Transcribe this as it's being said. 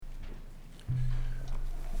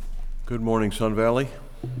Good morning, Sun Valley.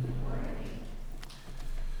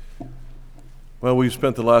 Well, we've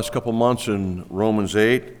spent the last couple months in Romans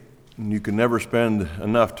 8, and you can never spend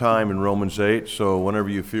enough time in Romans 8, so whenever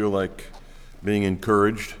you feel like being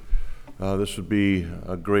encouraged, this would be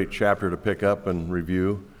a great chapter to pick up and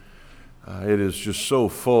review. It is just so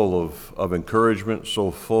full of encouragement,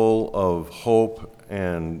 so full of hope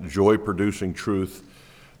and joy-producing truth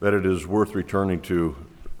that it is worth returning to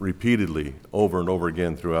repeatedly over and over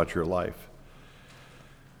again throughout your life.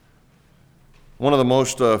 One of the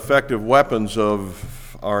most effective weapons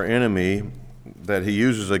of our enemy that he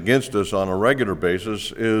uses against us on a regular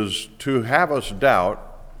basis is to have us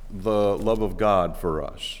doubt the love of God for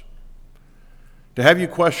us. To have you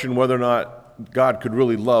question whether or not God could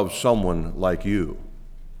really love someone like you.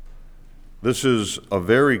 This is a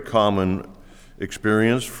very common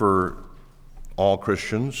experience for all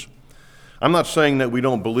Christians. I'm not saying that we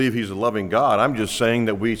don't believe he's a loving God. I'm just saying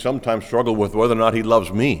that we sometimes struggle with whether or not he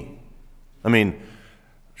loves me. I mean,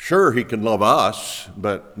 sure, he can love us,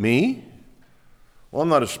 but me? Well, I'm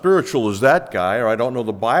not as spiritual as that guy, or I don't know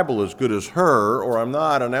the Bible as good as her, or I'm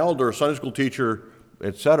not an elder, Sunday school teacher,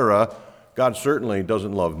 etc. God certainly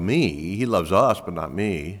doesn't love me. He loves us, but not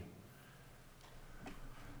me.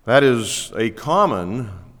 That is a common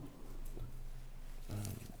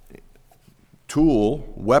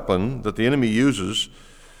tool, weapon that the enemy uses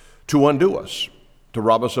to undo us, to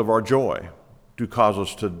rob us of our joy, to cause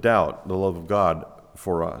us to doubt the love of God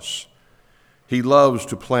for us. He loves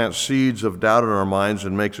to plant seeds of doubt in our minds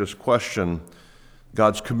and makes us question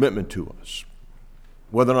God's commitment to us,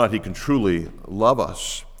 whether or not he can truly love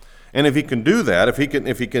us. And if he can do that, if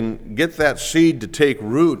he can get that seed to take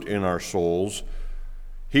root in our souls,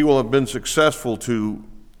 he will have been successful to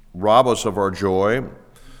rob us of our joy,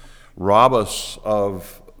 rob us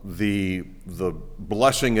of the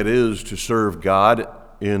blessing it is to serve God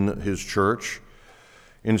in his church.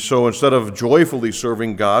 And so instead of joyfully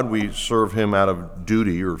serving God, we serve him out of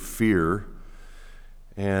duty or fear.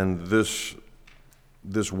 And this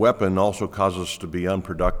weapon also causes us to be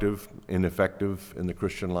unproductive, ineffective in the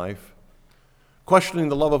Christian life. Questioning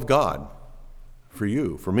the love of God for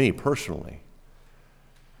you, for me personally.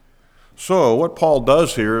 So what Paul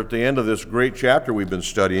does here at the end of this great chapter we've been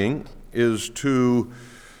studying is to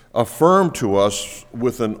affirm to us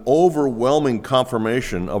with an overwhelming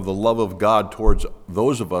confirmation of the love of God towards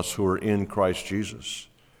those of us who are in Christ Jesus.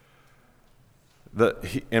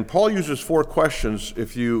 And Paul uses four questions,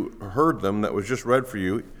 if you heard them, that was just read for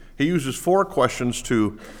you. He uses four questions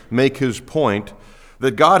to make his point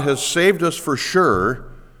that God has saved us for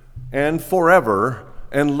sure and forever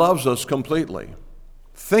and loves us completely.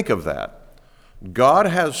 Think of that. God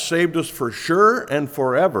has saved us for sure and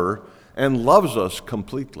forever and loves us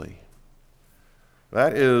completely.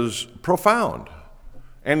 That is profound.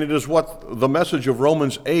 And it is what the message of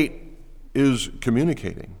Romans 8 is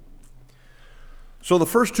communicating. So the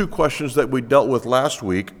first two questions that we dealt with last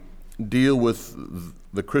week deal with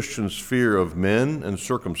the Christian's fear of men and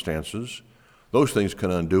circumstances. Those things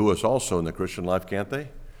can undo us also in the Christian life, can't they?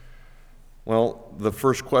 Well, the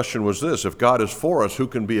first question was this: if God is for us, who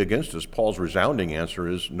can be against us? Paul's resounding answer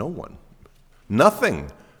is no one.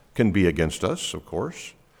 Nothing can be against us, of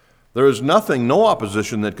course. There is nothing, no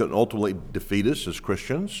opposition that can ultimately defeat us as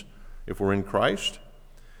Christians if we're in Christ.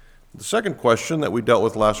 The second question that we dealt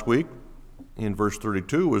with last week in verse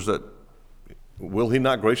 32 was that, will he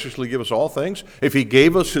not graciously give us all things? If he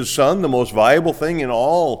gave us his Son, the most valuable thing in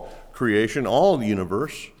all creation, all the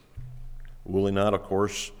universe, will he not, of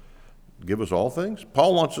course, give us all things?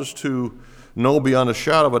 Paul wants us to know beyond a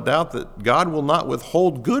shadow of a doubt that God will not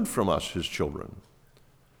withhold good from us, his children.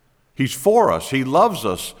 He's for us. He loves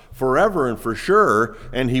us forever and for sure,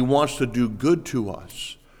 and he wants to do good to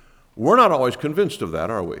us. We're not always convinced of that,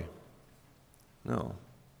 are we? No.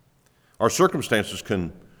 Our circumstances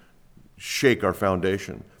can shake our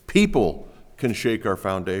foundation. People can shake our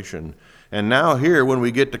foundation. And now here, when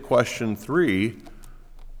we get to question 3,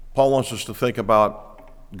 Paul wants us to think about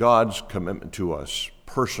God's commitment to us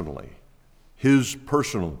personally, his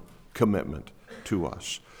personal commitment to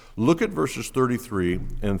us. Look at verses 33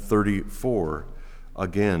 and 34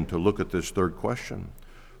 again to look at this third question.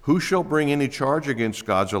 Who shall bring any charge against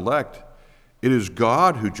God's elect? It is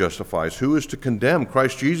God who justifies. Who is to condemn?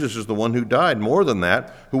 Christ Jesus is the one who died. More than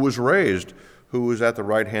that, who was raised, who is at the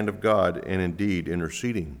right hand of God and indeed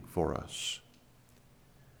interceding for us.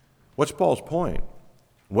 What's Paul's point?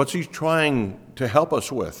 What's he trying to help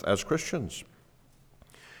us with as Christians?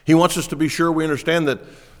 He wants us to be sure we understand that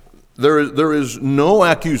there is no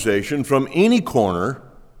accusation from any corner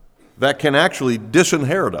that can actually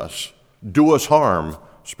disinherit us, do us harm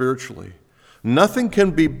spiritually. Nothing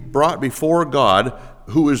can be brought before God,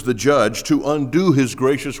 who is the judge, to undo his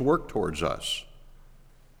gracious work towards us.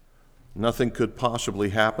 Nothing could possibly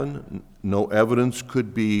happen. No evidence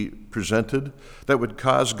could be presented that would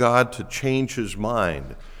cause God to change his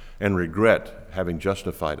mind and regret having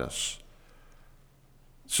justified us.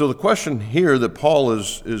 So the question here that Paul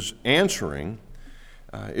is answering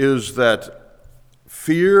is that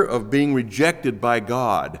fear of being rejected by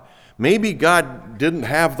God. Maybe God didn't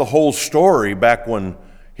have the whole story back when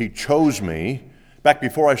he chose me, back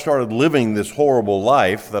before I started living this horrible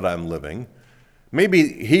life that I'm living.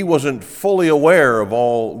 Maybe he wasn't fully aware of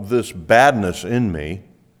all this badness in me.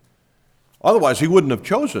 Otherwise, he wouldn't have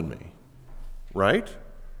chosen me, right?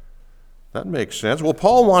 That makes sense. Well,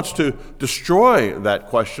 Paul wants to destroy that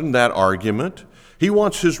question, that argument. He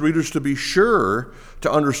wants his readers to be sure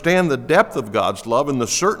to understand the depth of God's love and the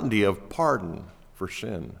certainty of pardon for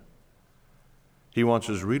sin. He wants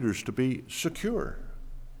his readers to be secure.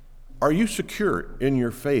 Are you secure in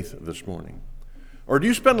your faith this morning? Or do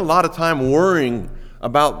you spend a lot of time worrying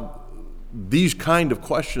about these kind of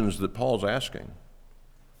questions that Paul's asking?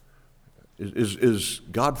 Is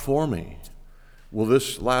God for me? Will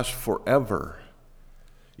this last forever?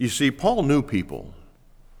 You see, Paul knew people.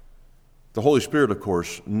 The Holy Spirit, of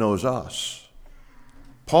course, knows us.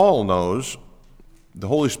 Paul knows, the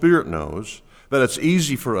Holy Spirit knows, that it's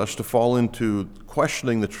easy for us to fall into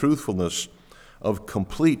questioning the truthfulness of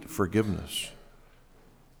complete forgiveness.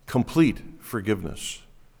 Complete forgiveness.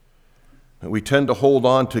 We tend to hold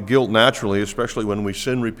on to guilt naturally, especially when we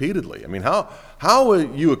sin repeatedly. I mean, how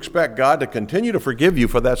will you expect God to continue to forgive you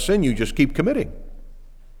for that sin you just keep committing?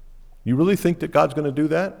 You really think that God's going to do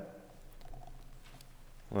that?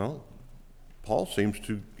 Well, Paul seems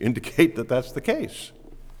to indicate that that's the case.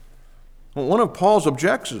 One of Paul's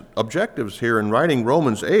objectives here in writing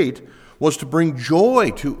Romans 8 was to bring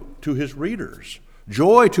joy to his readers.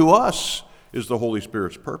 Joy to us is the Holy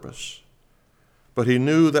Spirit's purpose. But he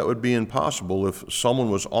knew that would be impossible if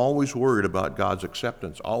someone was always worried about God's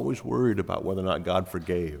acceptance, always worried about whether or not God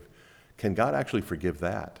forgave. Can God actually forgive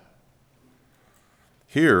that?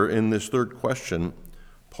 Here, in this third question,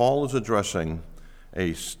 Paul is addressing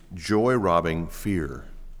a joy-robbing fear.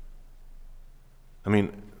 I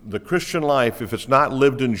mean, the Christian life, if it's not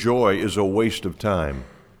lived in joy, is a waste of time.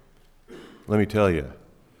 Let me tell you.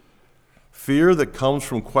 Fear that comes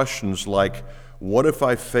from questions like, what if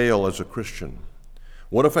I fail as a Christian?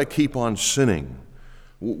 What if I keep on sinning?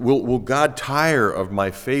 Will God tire of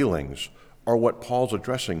my failings? Are what Paul's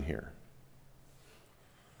addressing here.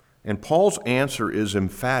 And Paul's answer is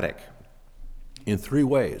emphatic in three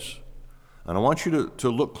ways. And I want you to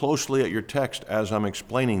look closely at your text as I'm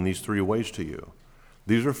explaining these three ways to you.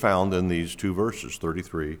 These are found in these two verses,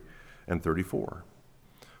 33 and 34.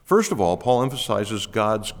 First of all, Paul emphasizes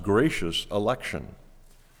God's gracious election.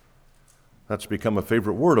 That's become a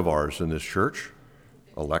favorite word of ours in this church,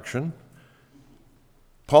 election.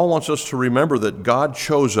 Paul wants us to remember that God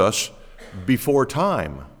chose us before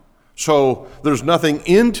time. So there's nothing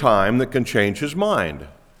in time that can change his mind.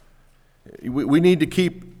 We need to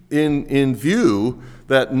keep in view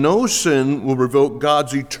that no sin will revoke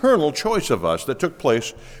God's eternal choice of us that took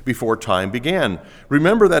place before time began.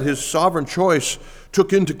 Remember that his sovereign choice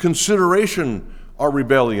took into consideration our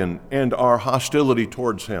rebellion and our hostility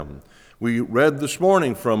towards him. We read this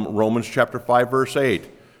morning from Romans chapter 5, verse 8.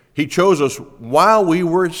 He chose us while we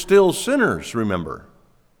were still sinners, remember.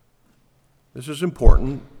 This is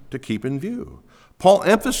important to keep in view. Paul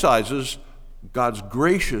emphasizes God's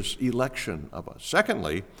gracious election of us.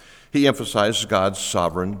 Secondly, he emphasizes God's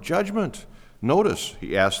sovereign judgment. Notice,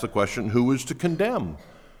 he asks the question, who is to condemn?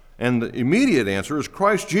 And the immediate answer is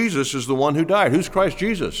Christ Jesus is the one who died. Who's Christ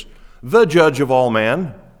Jesus? The judge of all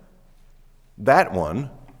man. That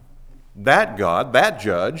one, that God, that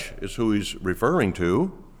judge is who he's referring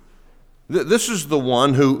to. This is the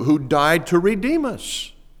one who died to redeem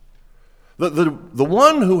us. The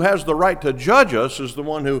one who has the right to judge us is the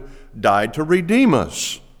one who died to redeem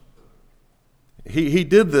us. He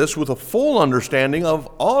did this with a full understanding of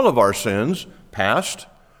all of our sins, past,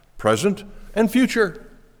 present, and future.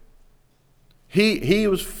 He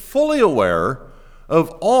was fully aware of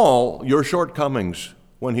all your shortcomings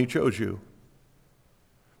when he chose you.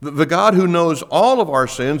 The God who knows all of our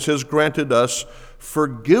sins has granted us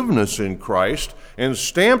forgiveness in Christ and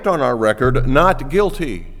stamped on our record, not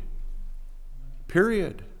guilty.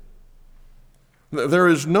 Period. There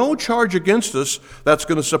is no charge against us that's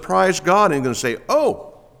going to surprise God and going to say,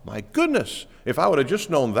 oh, my goodness, if I would have just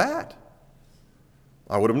known that,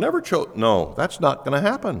 I would have never chosen. No, that's not going to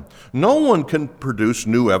happen. No one can produce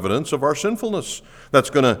new evidence of our sinfulness that's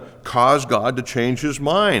going to cause God to change his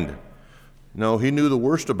mind. No, he knew the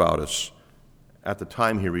worst about us at the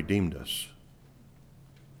time he redeemed us.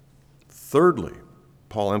 Thirdly,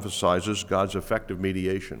 Paul emphasizes God's effective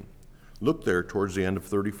mediation. Look there towards the end of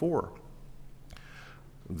 34.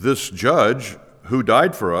 This judge who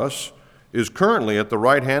died for us is currently at the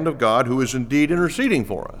right hand of God, who is indeed interceding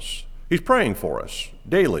for us. He's praying for us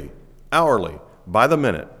daily, hourly, by the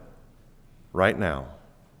minute, right now.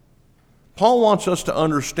 Paul wants us to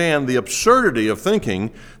understand the absurdity of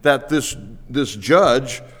thinking that this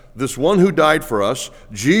judge, this one who died for us,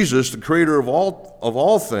 Jesus, the creator of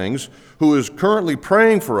all things, who is currently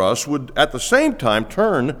praying for us, would at the same time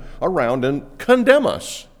turn around and condemn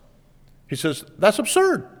us. He says, that's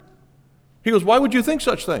absurd. He goes, why would you think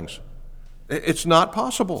such things? It's not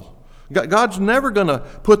possible. God's never going to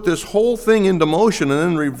put this whole thing into motion and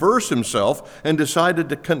then reverse himself and decided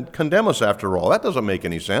to condemn us after all. That doesn't make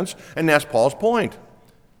any sense, and that's Paul's point.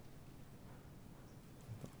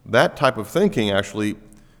 That type of thinking actually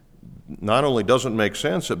not only doesn't make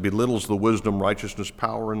sense, it belittles the wisdom, righteousness,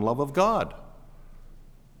 power, and love of God.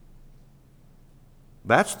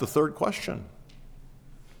 That's the third question.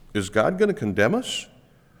 Is God going to condemn us?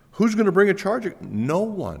 Who's going to bring a charge? No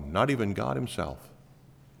one, not even God himself.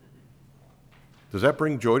 Does that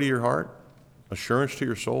bring joy to your heart? Assurance to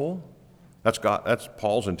your soul? That's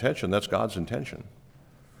Paul's intention. That's God's intention.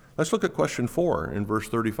 Let's look at question 4 in verse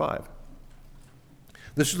 35.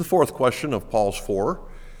 This is the fourth question of Paul's 4.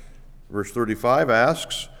 Verse 35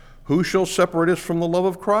 asks, who shall separate us from the love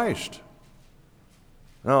of Christ?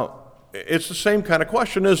 Now, it's the same kind of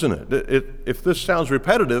question, isn't it? If this sounds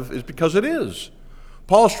repetitive, it's because it is.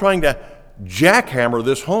 Paul's trying to jackhammer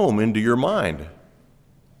this home into your mind.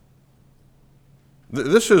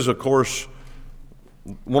 This is, of course,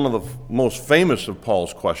 one of the most famous of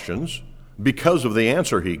Paul's questions because of the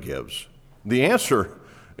answer he gives. The answer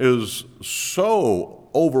is so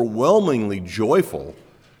overwhelmingly joyful,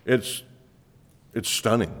 it's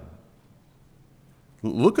stunning.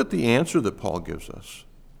 Look at the answer that Paul gives us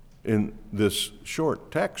in this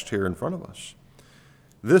short text here in front of us.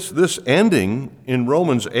 This ending in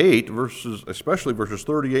Romans 8, especially verses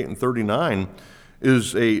 38 and 39,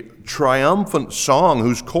 is a triumphant song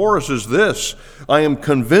whose chorus is this: I am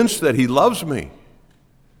convinced that he loves me.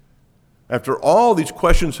 After all these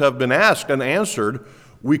questions have been asked and answered,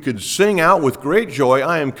 we could sing out with great joy,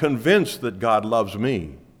 I am convinced that God loves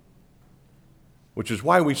me. Which is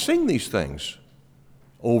why we sing these things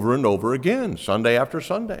over and over again, Sunday after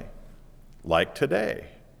Sunday, like today.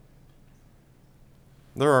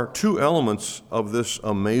 There are two elements of this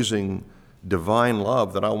amazing divine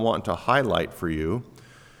love that I want to highlight for you.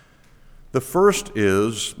 The first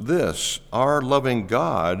is this: our loving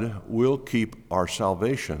God will keep our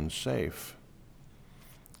salvation safe.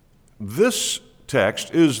 This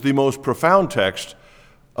text is the most profound text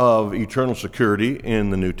of eternal security in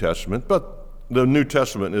the New Testament, but the New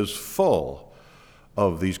Testament is full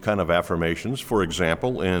of these kind of affirmations. For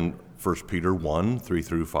example, in 1 Peter 1, 3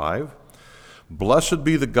 through 5, blessed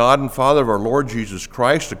be the God and Father of our Lord Jesus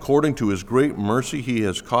Christ. According to his great mercy, he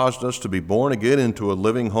has caused us to be born again into a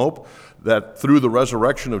living hope, that through the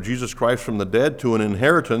resurrection of Jesus Christ from the dead to an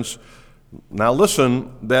inheritance, now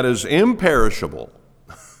listen, that is imperishable.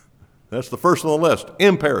 That's the first on the list,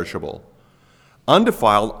 imperishable,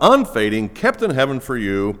 undefiled, unfading, kept in heaven for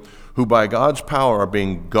you, who by God's power are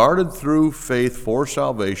being guarded through faith for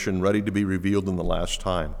salvation, ready to be revealed in the last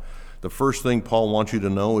time. The first thing Paul wants you to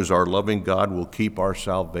know is our loving God will keep our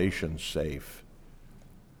salvation safe.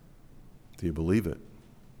 Do you believe it?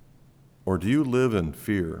 Or do you live in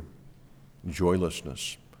fear,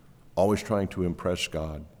 joylessness, always trying to impress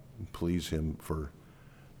God and please him for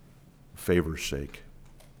favor's sake?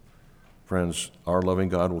 Friends, our loving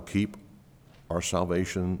God will keep our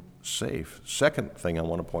salvation safe. Second thing I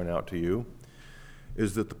want to point out to you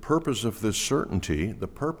is that the purpose of this certainty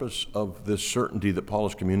that Paul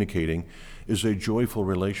is communicating is a joyful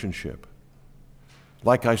relationship.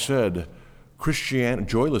 Like I said,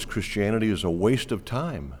 joyless Christianity is a waste of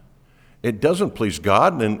time. It doesn't please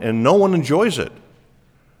God, and no one enjoys it.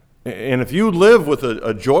 And if you live with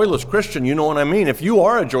a joyless Christian, you know what I mean. If you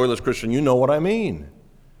are a joyless Christian, you know what I mean.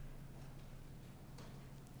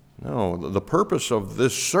 No, the purpose of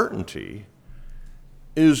this certainty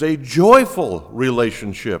is a joyful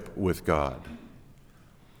relationship with God.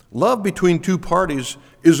 Love between two parties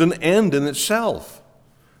is an end in itself.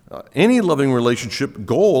 Any loving relationship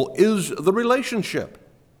goal is the relationship.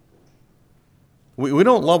 We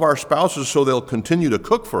don't love our spouses so they'll continue to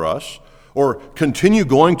cook for us or continue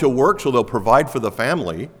going to work so they'll provide for the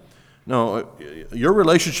family. No, your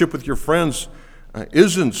relationship with your friends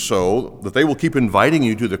isn't so that they will keep inviting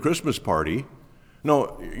you to the Christmas party.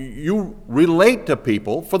 No, you relate to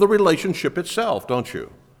people for the relationship itself, don't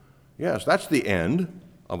you? Yes, that's the end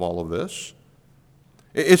of all of this.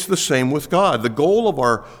 It's the same with God. The goal of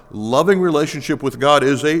our loving relationship with God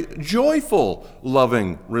is a joyful,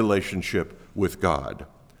 loving relationship with God.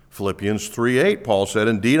 Philippians 3:8, Paul said,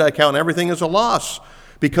 "Indeed, I count everything as a loss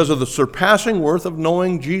because of the surpassing worth of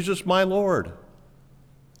knowing Jesus my Lord."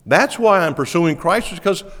 That's why I'm pursuing Christ, is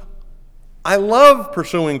because I love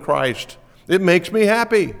pursuing Christ. It makes me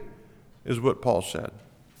happy, is what Paul said.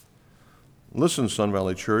 Listen, Sun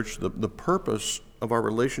Valley Church, the purpose of our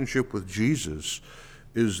relationship with Jesus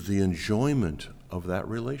is the enjoyment of that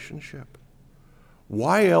relationship.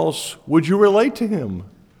 Why else would you relate to him?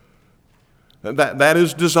 That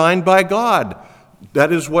is designed by God.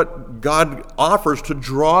 That is what God offers to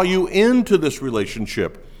draw you into this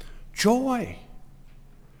relationship. Joy,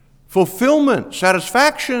 fulfillment,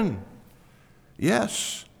 satisfaction.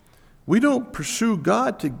 Yes, we don't pursue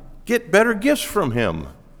God to get better gifts from him.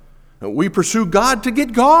 We pursue God to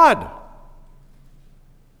get God.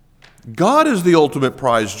 God is the ultimate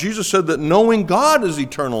prize. Jesus said that knowing God is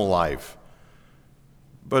eternal life.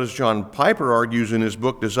 But as John Piper argues in his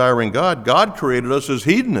book, Desiring God, God created us as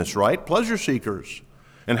hedonists, right? Pleasure seekers.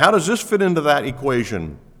 And how does this fit into that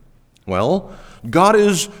equation? Well, God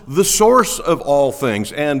is the source of all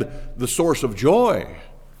things and the source of joy.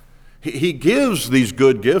 He gives these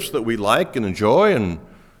good gifts that we like and enjoy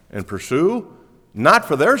and pursue, not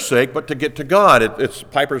for their sake, but to get to God.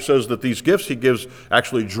 Piper says that these gifts he gives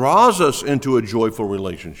actually draws us into a joyful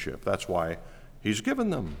relationship. That's why he's given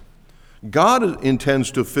them. God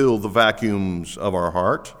intends to fill the vacuums of our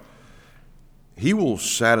heart. He will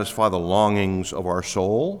satisfy the longings of our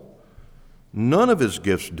soul. None of his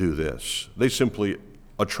gifts do this. They simply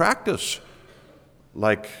attract us,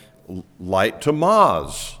 like light to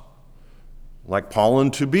moths, like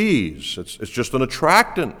pollen to bees. It's just an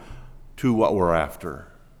attractant to what we're after,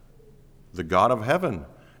 the God of heaven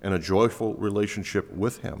and a joyful relationship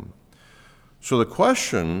with him. So the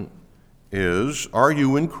question is, are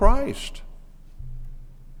you in Christ?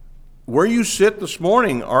 Where you sit this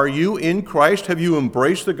morning, are you in Christ? Have you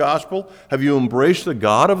embraced the gospel? Have you embraced the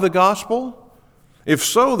God of the gospel? If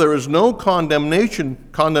so, there is no condemnation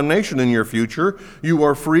in your future. You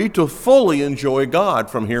are free to fully enjoy God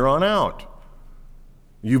from here on out.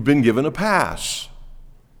 You've been given a pass.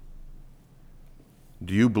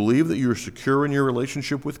 Do you believe that you're secure in your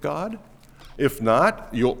relationship with God? If not,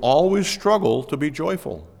 you'll always struggle to be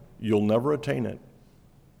joyful. You'll never attain it.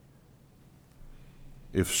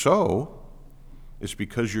 If so, it's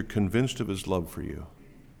because you're convinced of his love for you.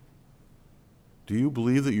 Do you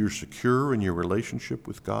believe that you're secure in your relationship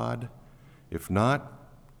with God? If not,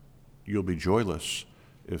 you'll be joyless.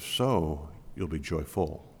 If so, you'll be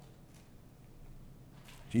joyful.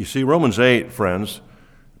 You see, Romans 8, friends,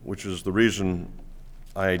 which is the reason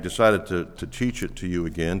I decided to teach it to you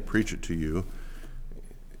again, preach it to you,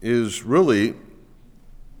 is really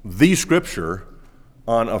the scripture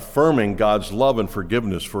on affirming God's love and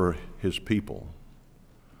forgiveness for his people.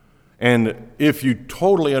 And if you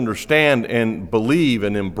totally understand and believe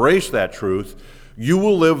and embrace that truth, you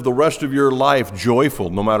will live the rest of your life joyful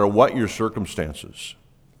no matter what your circumstances.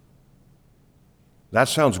 That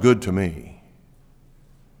sounds good to me.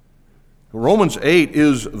 Romans 8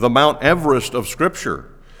 is the Mount Everest of Scripture.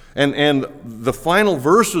 And the final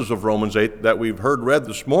verses of Romans 8 that we've heard read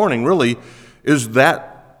this morning really is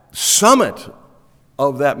that summit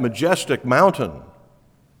of that majestic mountain.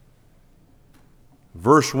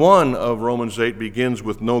 Verse 1 of Romans 8 begins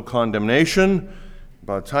with no condemnation.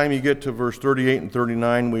 By the time you get to verse 38 and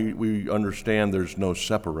 39, we understand there's no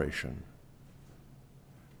separation.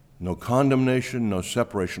 No condemnation, no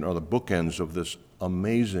separation are the bookends of this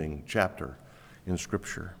amazing chapter in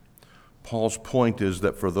Scripture. Paul's point is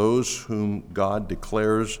that for those whom God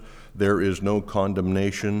declares there is no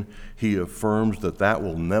condemnation, he affirms that that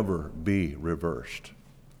will never be reversed.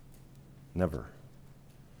 Never.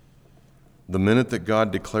 The minute that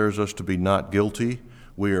God declares us to be not guilty,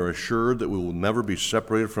 we are assured that we will never be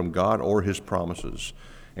separated from God or his promises.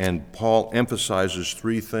 And Paul emphasizes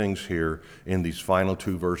three things here in these final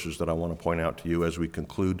two verses that I want to point out to you as we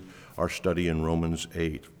conclude our study in Romans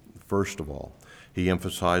 8. First of all, he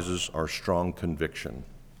emphasizes our strong conviction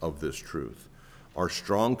of this truth. Our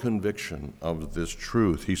strong conviction of this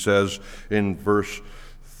truth. He says in verse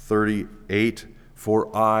 38,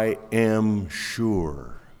 "For I am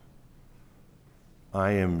sure."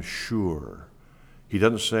 I am sure. He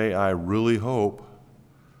doesn't say, "I really hope."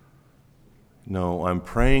 No, I'm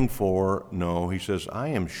praying for. No, he says, "I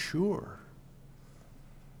am sure."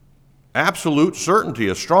 absolute certainty,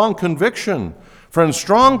 a strong conviction. Friends,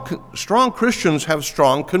 strong Christians have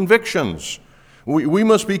strong convictions. We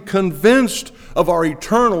must be convinced of our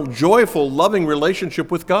eternal, joyful, loving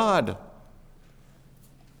relationship with God.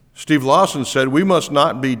 Steve Lawson said, we must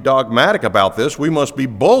not be dogmatic about this, we must be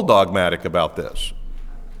bulldogmatic about this.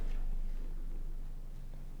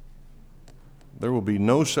 There will be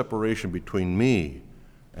no separation between me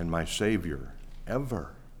and my Savior,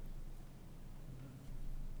 ever.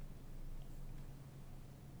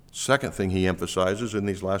 Second thing he emphasizes in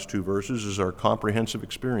these last two verses is our comprehensive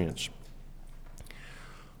experience.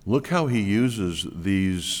 Look how he uses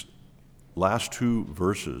these last two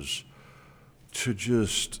verses to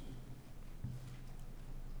just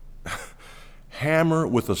hammer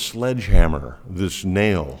with a sledgehammer this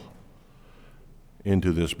nail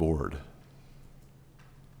into this board.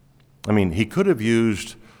 I mean, he could have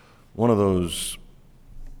used one of those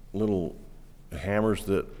little hammers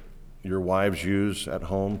that your wives use at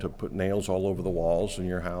home to put nails all over the walls in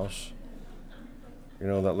your house. You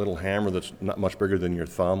know, that little hammer that's not much bigger than your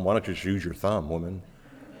thumb. Why don't you just use your thumb, woman?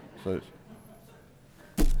 So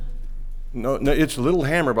no, it's a little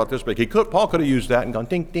hammer about this big. Paul could have used that and gone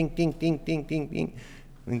ding, ding, ding, ding, ding, ding, ding,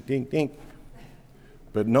 ding, ding, ding.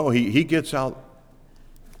 But no, he gets out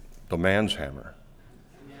the man's hammer,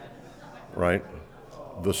 right?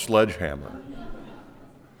 The sledgehammer,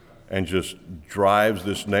 and just drives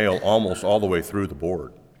this nail almost all the way through the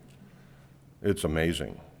board. It's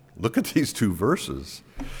amazing. Look at these two verses.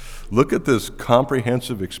 Look at this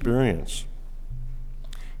comprehensive experience.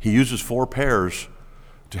 He uses 4 pairs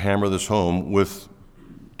to hammer this home with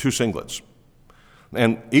 2 singlets.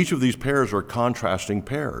 And each of these pairs are contrasting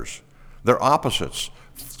pairs. They're opposites,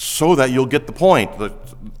 so that you'll get the point that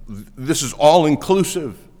this is all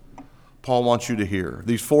inclusive. Paul wants you to hear.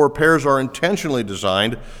 These 4 pairs are intentionally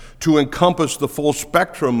designed to encompass the full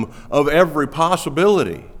spectrum of every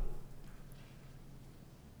possibility.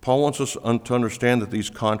 Paul wants us to understand that these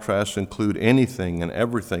contrasts include anything and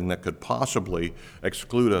everything that could possibly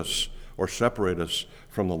exclude us or separate us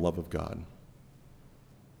from the love of God.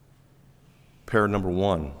 Pair number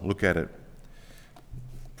 1, look at it.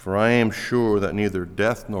 For I am sure that neither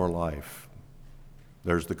death nor life,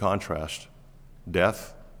 there's the contrast,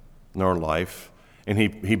 death nor life. And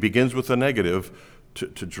he begins with the negative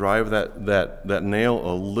to drive that nail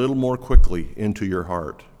a little more quickly into your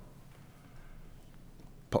heart.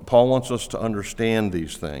 Paul wants us to understand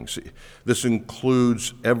these things. This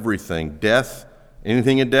includes everything, death,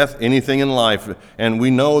 anything in death, anything in life. And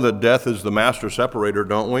we know that death is the master separator,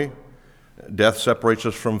 don't we? Death separates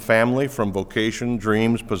us from family, from vocation,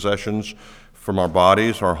 dreams, possessions, from our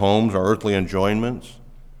bodies, our homes, our earthly enjoyments.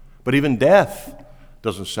 But even death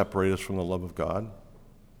doesn't separate us from the love of God.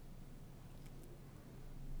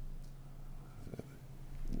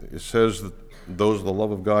 It says that those of the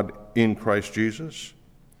love of God in Christ Jesus.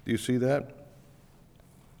 Do you see that?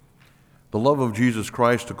 The love of Jesus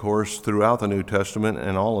Christ, of course, throughout the New Testament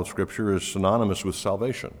and all of Scripture is synonymous with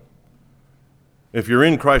salvation. If you're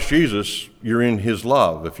in Christ Jesus, you're in His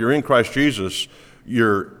love. If you're in Christ Jesus,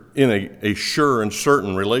 you're in a sure and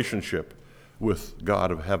certain relationship with God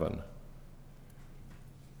of heaven.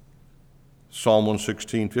 Psalm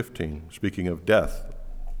 116:15, speaking of death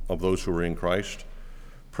of those who are in Christ,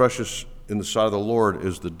 precious in the sight of the Lord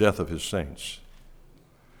is the death of His saints.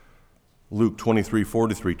 Luke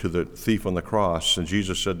 23:43, to the thief on the cross, and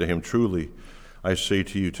Jesus said to him, truly, I say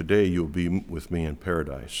to you, today you will be with me in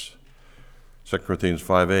paradise. 2 Corinthians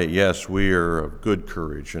 5:8, yes, we are of good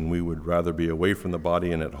courage, and we would rather be away from the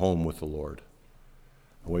body and at home with the Lord.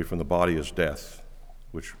 Away from the body is death,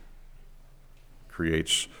 which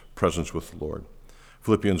creates presence with the Lord.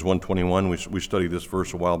 Philippians 1:21, we studied this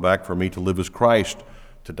verse a while back, for me to live is Christ,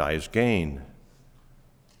 to die is gain.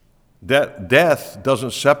 Death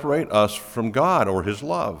doesn't separate us from God or His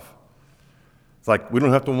love. It's like we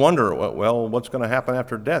don't have to wonder, well, what's going to happen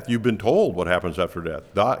after death? You've been told what happens after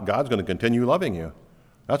death. God's going to continue loving you.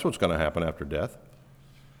 That's what's going to happen after death.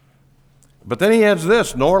 But then he adds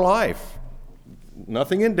this, nor life.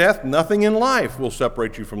 Nothing in death, nothing in life will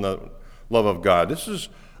separate you from the love of God. This is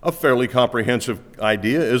a fairly comprehensive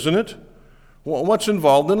idea, isn't it? Well, what's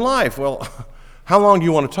involved in life? Well, how long do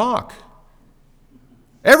you want to talk?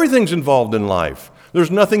 Everything's involved in life.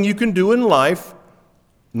 There's nothing you can do in life,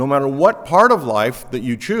 no matter what part of life that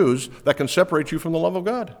you choose, that can separate you from the love of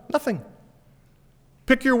God. Nothing.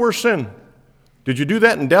 Pick your worst sin. Did you do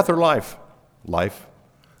that in death or life? Life.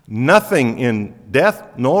 Nothing in death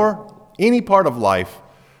nor any part of life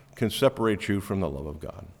can separate you from the love of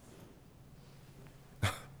God.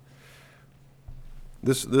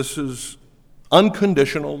 This is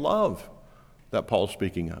unconditional love that Paul's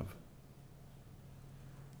speaking of.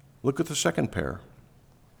 Look at the second pair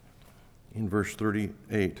in verse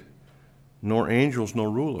 38. Nor angels, nor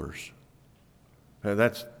rulers.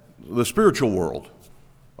 That's the spiritual world.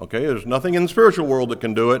 Okay, there's nothing in the spiritual world that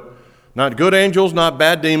can do it. Not good angels, not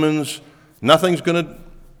bad demons. Nothing's going to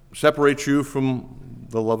separate you from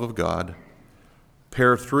the love of God.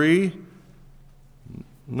 Pair 3,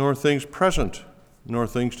 nor things present, nor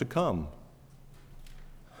things to come.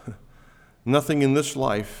 Nothing in this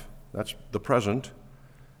life, that's the present,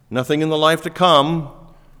 nothing in the life to come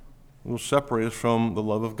will separate us from the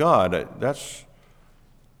love of God. That's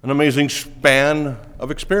an amazing span of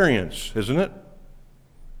experience, isn't it?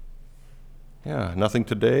 Yeah, nothing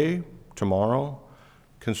today, tomorrow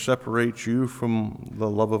can separate you from the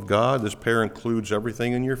love of God. This pair includes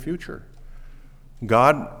everything in your future.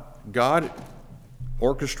 God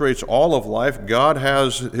orchestrates all of life. God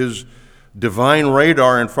has his divine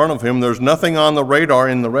radar in front of him. There's nothing on the radar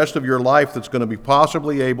in the rest of your life that's going to be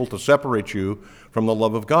possibly able to separate you from the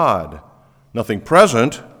love of God. Nothing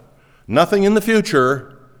present, nothing in the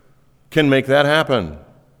future can make that happen.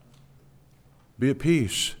 Be at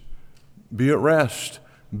peace. Be at rest.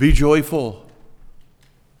 Be joyful.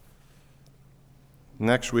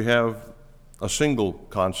 Next, we have a single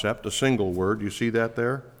concept, a single word. You see that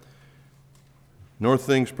there? Nor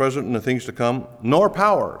things present and the things to come, nor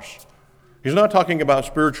powers. He's not talking about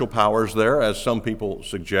spiritual powers there, as some people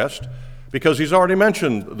suggest, because he's already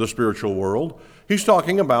mentioned the spiritual world. He's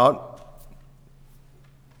talking about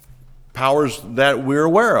powers that we're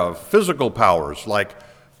aware of, physical powers like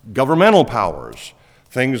governmental powers,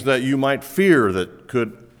 things that you might fear that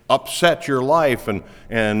could upset your life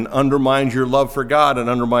and undermine your love for God and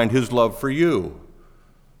undermine his love for you.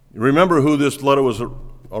 Remember who this letter was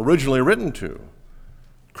originally written to.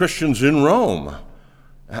 Christians in Rome.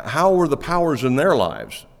 How were the powers in their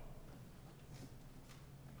lives?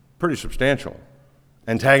 Pretty substantial.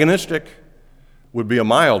 Antagonistic would be a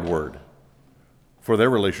mild word for their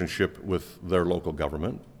relationship with their local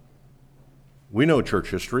government. We know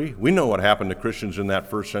church history. We know what happened to Christians in that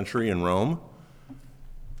first century in Rome.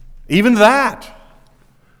 Even that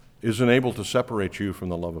isn't able to separate you from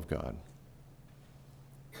the love of God.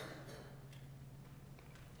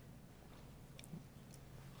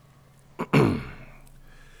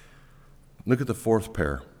 Look at the fourth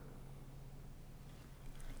pair.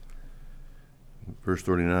 Verse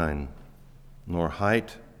 39. Nor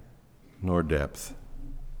height, nor depth.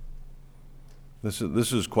 This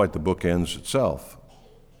is quite the bookends itself,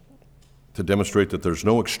 to demonstrate that there's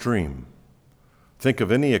no extreme. Think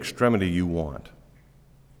of any extremity you want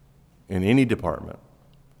in any department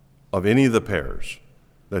of any of the pairs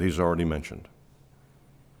that he's already mentioned.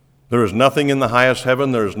 There is nothing in the highest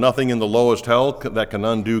heaven, there is nothing in the lowest hell that can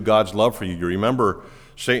undo God's love for you. You remember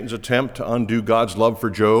Satan's attempt to undo God's love for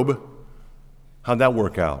Job? How'd that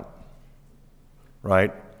work out?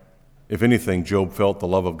 Right? If anything, Job felt the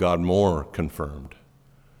love of God more confirmed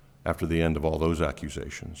after the end of all those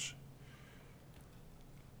accusations.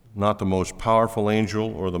 Not the most powerful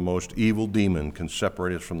angel or the most evil demon can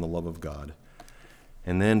separate us from the love of God.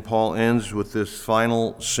 And then Paul ends with this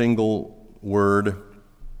final single word,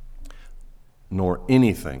 nor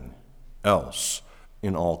anything else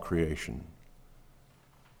in all creation.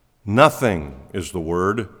 Nothing is the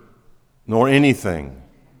word, nor anything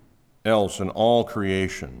else in all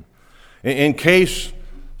creation. In case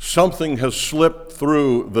something has slipped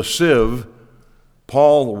through the sieve,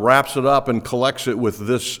 Paul wraps it up and collects it with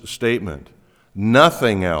this statement.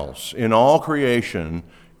 Nothing else in all creation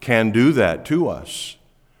can do that to us,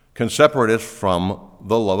 can separate us from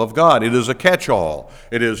the love of God. It is a catch-all.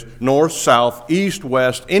 It is north, south, east,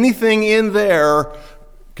 west. Anything in there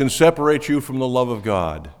can separate you from the love of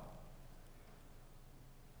God.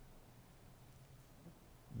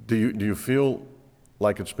 Do you feel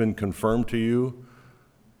like it's been confirmed to you,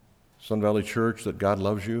 Sun Valley Church, that God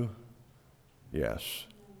loves you? Yes.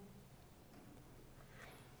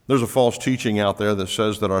 There's a false teaching out there that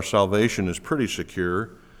says that our salvation is pretty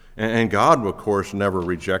secure, and God, of course, never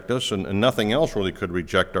reject us, and nothing else really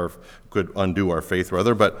could undo our faith,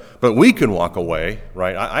 rather. But we can walk away,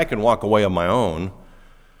 right? I can walk away on my own.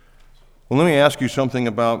 Well, let me ask you something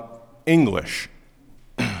about English.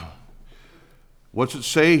 What's it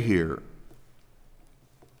say here?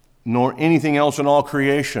 Nor anything else in all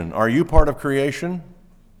creation. Are you part of creation?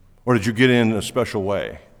 Or did you get in a special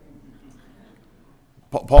way?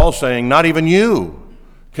 Paul's saying not even you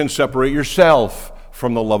can separate yourself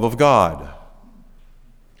from the love of God.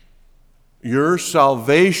 Your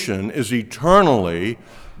salvation is eternally,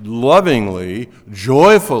 lovingly,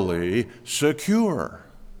 joyfully secure.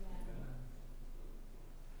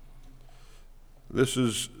 This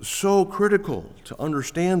is so critical to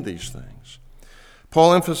understand these things.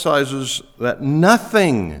 Paul emphasizes that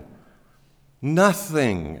nothing,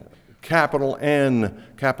 capital N,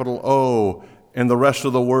 capital O, and the rest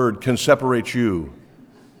of the word can separate you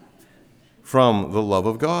from the love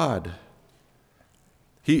of God.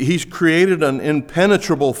 He's created an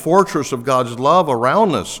impenetrable fortress of God's love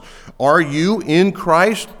around us. Are you in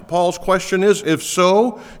Christ? Paul's question is, if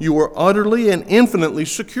so, you are utterly and infinitely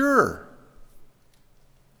secure.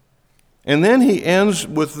 And then he ends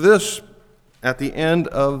with this at the end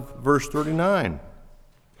of verse 39.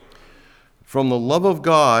 From the love of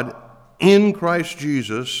God in Christ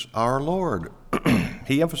Jesus our Lord.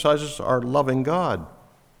 He emphasizes our loving God.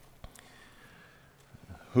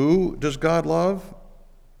 Who does God love?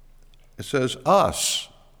 It says us.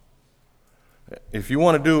 If you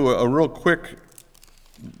want to do a real quick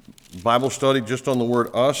Bible study just on the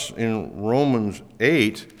word us in Romans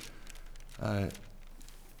 8,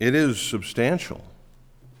 it is substantial.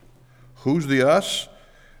 Who's the us?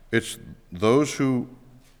 It's those who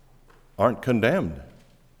aren't condemned.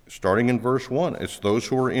 Starting in verse 1, it's those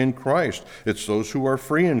who are in Christ. It's those who are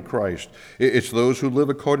free in Christ. It's those who live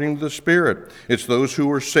according to the Spirit. It's those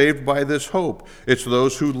who are saved by this hope. It's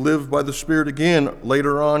those who live by the Spirit again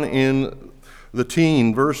later on in the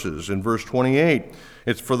teen verses. In verse 28,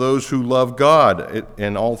 it's for those who love God,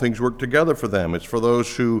 and all things work together for them. It's for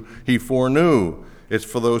those who he foreknew. It's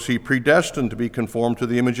for those he predestined to be conformed to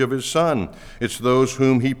the image of his Son. It's those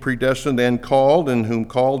whom he predestined and whom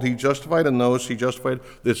called he justified, and those he justified.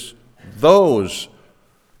 It's those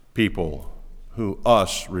people who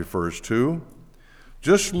us refers to.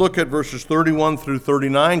 Just look at verses 31 through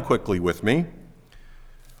 39 quickly with me.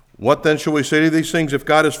 What then shall we say to these things? If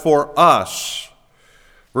God is for us.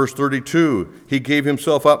 Verse 32, he gave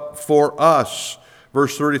himself up for us.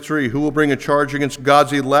 Verse 33, who will bring a charge against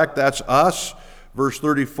God's elect? That's us. Verse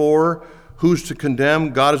 34, who's to condemn?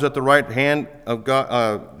 God is at the right hand of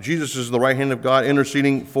God. Jesus is the right hand of God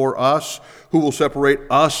interceding for us. Who will separate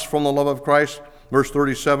us from the love of Christ? Verse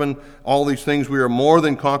 37, all these things we are more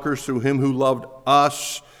than conquerors through him who loved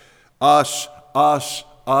us, all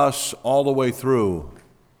the way through.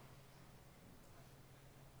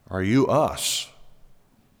 Are you us?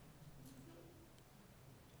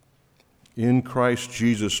 In Christ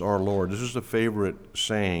Jesus our Lord. This is a favorite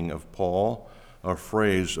saying of Paul. A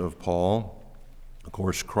phrase of Paul. Of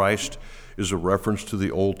course, Christ is a reference to the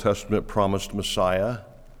Old Testament promised Messiah,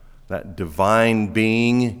 that divine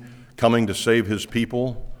being coming to save his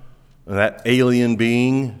people, and that alien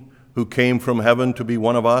being who came from heaven to be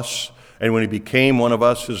one of us. And when he became one of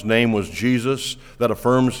us, his name was Jesus. That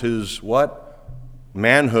affirms his what?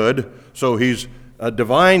 Manhood. So he's a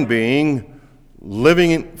divine being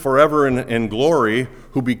living forever in glory,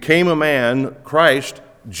 who became a man, Christ,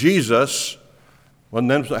 Jesus. Well,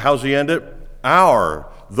 then how's he end it?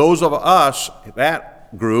 Those of us,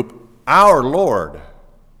 that group, our Lord.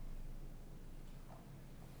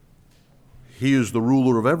 He is the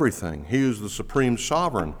ruler of everything. He is the supreme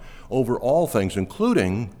sovereign over all things,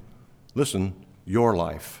 including, listen, your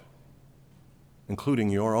life, including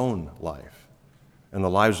your own life and the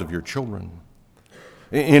lives of your children.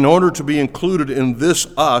 In order to be included in this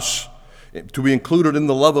us, to be included in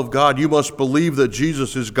the love of God, you must believe that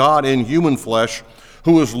Jesus is God in human flesh,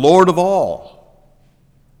 who is Lord of all.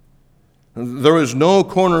 There is no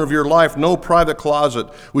corner of your life, no private closet,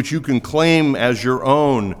 which you can claim as your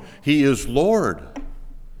own. He is Lord.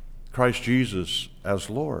 Christ Jesus as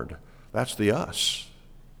Lord. That's the us.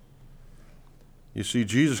 You see,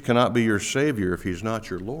 Jesus cannot be your Savior if he's not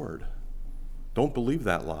your Lord. Don't believe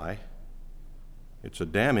that lie. It's a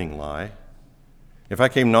damning lie. If I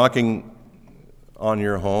came knocking on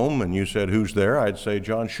your home and you said, who's there? I'd say,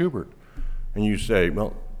 John Schubert. And you say,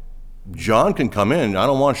 well, John can come in. I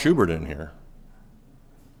don't want Schubert in here.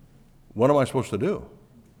 What am I supposed to do?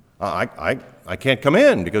 I can't come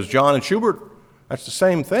in because John and Schubert, that's the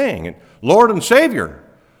same thing. And Lord and Savior.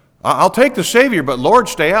 I'll take the Savior, but Lord,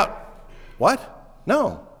 stay out. What?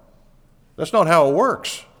 No. That's not how it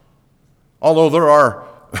works. Although there are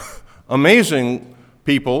amazing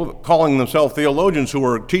people calling themselves theologians who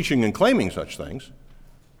are teaching and claiming such things.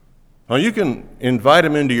 Now, you can invite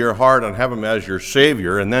him into your heart and have him as your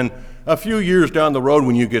Savior, and then a few years down the road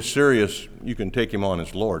when you get serious, you can take him on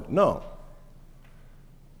as Lord. No.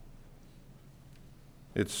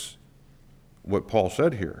 It's what Paul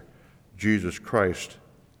said here. Jesus Christ,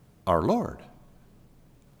 our Lord.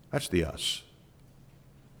 That's the us.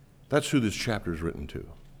 That's who this chapter is written to.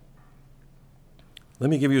 Let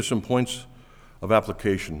me give you some points of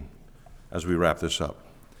application as we wrap this up.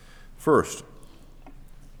 First,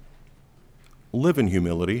 live in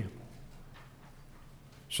humility.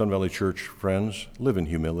 Sun Valley Church friends, live in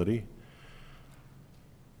humility.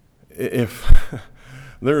 If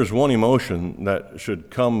there is one emotion that should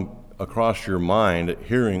come across your mind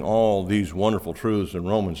hearing all these wonderful truths in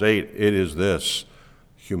Romans 8, it is this: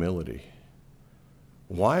 humility.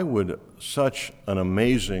 Why would such an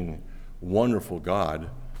amazing, wonderful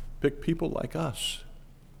God pick people like us?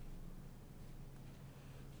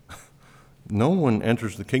 No one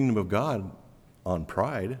enters the kingdom of God on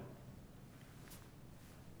pride.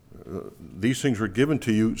 These things were given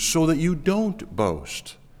to you so that you don't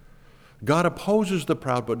boast. God opposes the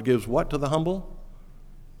proud, but gives what to the humble?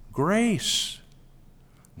 Grace.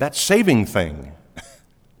 That saving thing.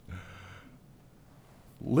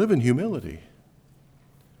 Live in humility.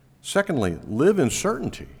 Secondly, live in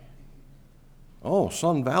certainty. Oh,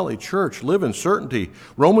 Sun Valley Church, live in certainty.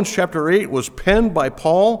 Romans chapter 8 was penned by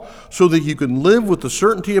Paul so that you can live with the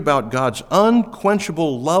certainty about God's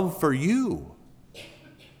unquenchable love for you.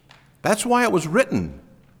 That's why it was written.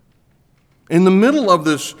 In the middle of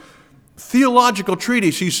this theological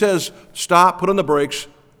treatise, he says, stop, put on the brakes.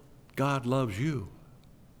 God loves you.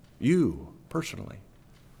 You, personally.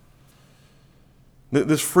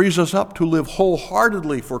 This frees us up to live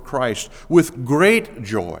wholeheartedly for Christ with great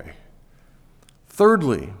joy.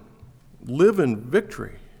 Thirdly, live in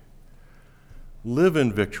victory. Live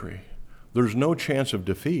in victory. There's no chance of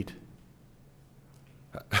defeat.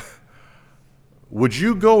 Would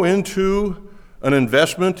you go into an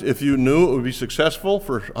investment if you knew it would be successful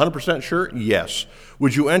for 100% sure? Yes.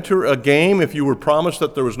 Would you enter a game if you were promised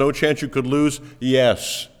that there was no chance you could lose?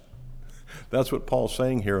 Yes. That's what Paul's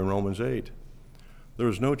saying here in Romans 8. There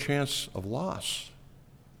is no chance of loss.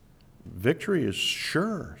 Victory is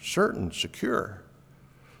sure, certain, secure.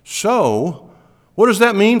 So, what does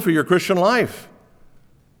that mean for your Christian life?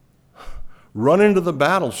 Run into the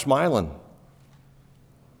battle smiling,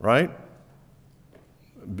 right?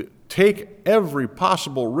 Take every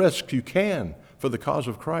possible risk you can for the cause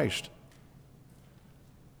of Christ.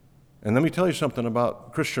 And let me tell you something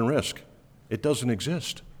about Christian risk. It doesn't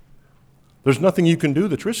exist. There's nothing you can do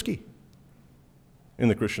that's risky in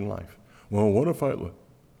the Christian life. Well, what if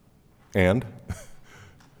and?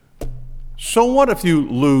 So what if you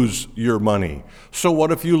lose your money? So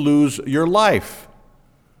what if you lose your life?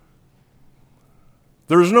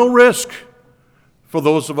 There's no risk for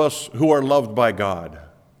those of us who are loved by God.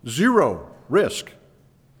 Zero risk.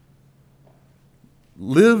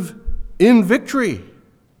 Live in victory.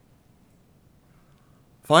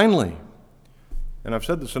 Finally, and I've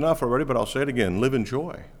said this enough already, but I'll say it again, live in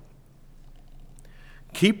joy.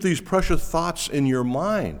 Keep these precious thoughts in your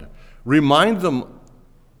mind. Remind them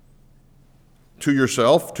to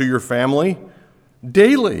yourself, to your family,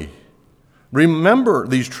 daily. Remember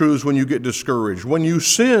these truths when you get discouraged. When you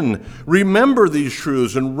sin, remember these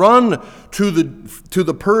truths and run to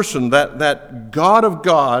the person, that God of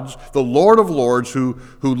gods, the Lord of lords, who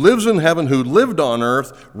lives in heaven, who lived on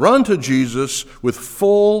earth. Run to Jesus with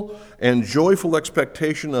full and joyful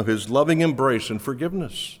expectation of his loving embrace and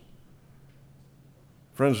forgiveness.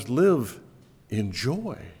 Friends, live in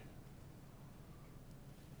joy.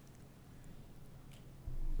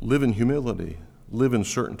 Live in humility. Live in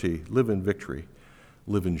certainty. Live in victory.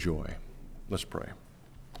 Live in joy. Let's pray.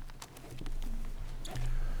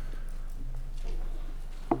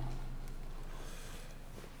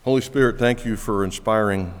 Holy Spirit, thank you for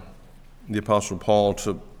inspiring the Apostle Paul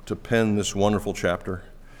to pen this wonderful chapter,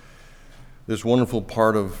 this wonderful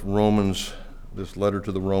part of Romans, this letter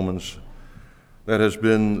to the Romans, that has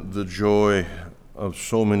been the joy of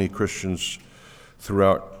so many Christians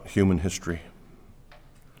throughout human history.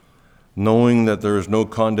 Knowing that there is no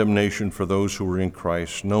condemnation for those who are in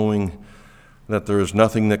Christ, knowing that there is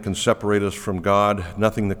nothing that can separate us from God,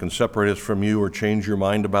 nothing that can separate us from you or change your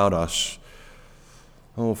mind about us.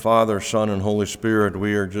 Oh, Father, Son, and Holy Spirit,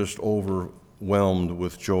 we are just overwhelmed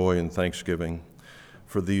with joy and thanksgiving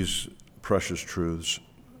for these precious truths.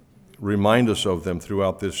 Remind us of them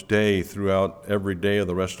throughout this day, throughout every day of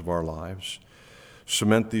the rest of our lives.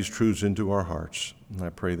 Cement these truths into our hearts. And I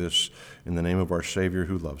pray this in the name of our Savior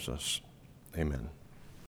who loves us. Amen.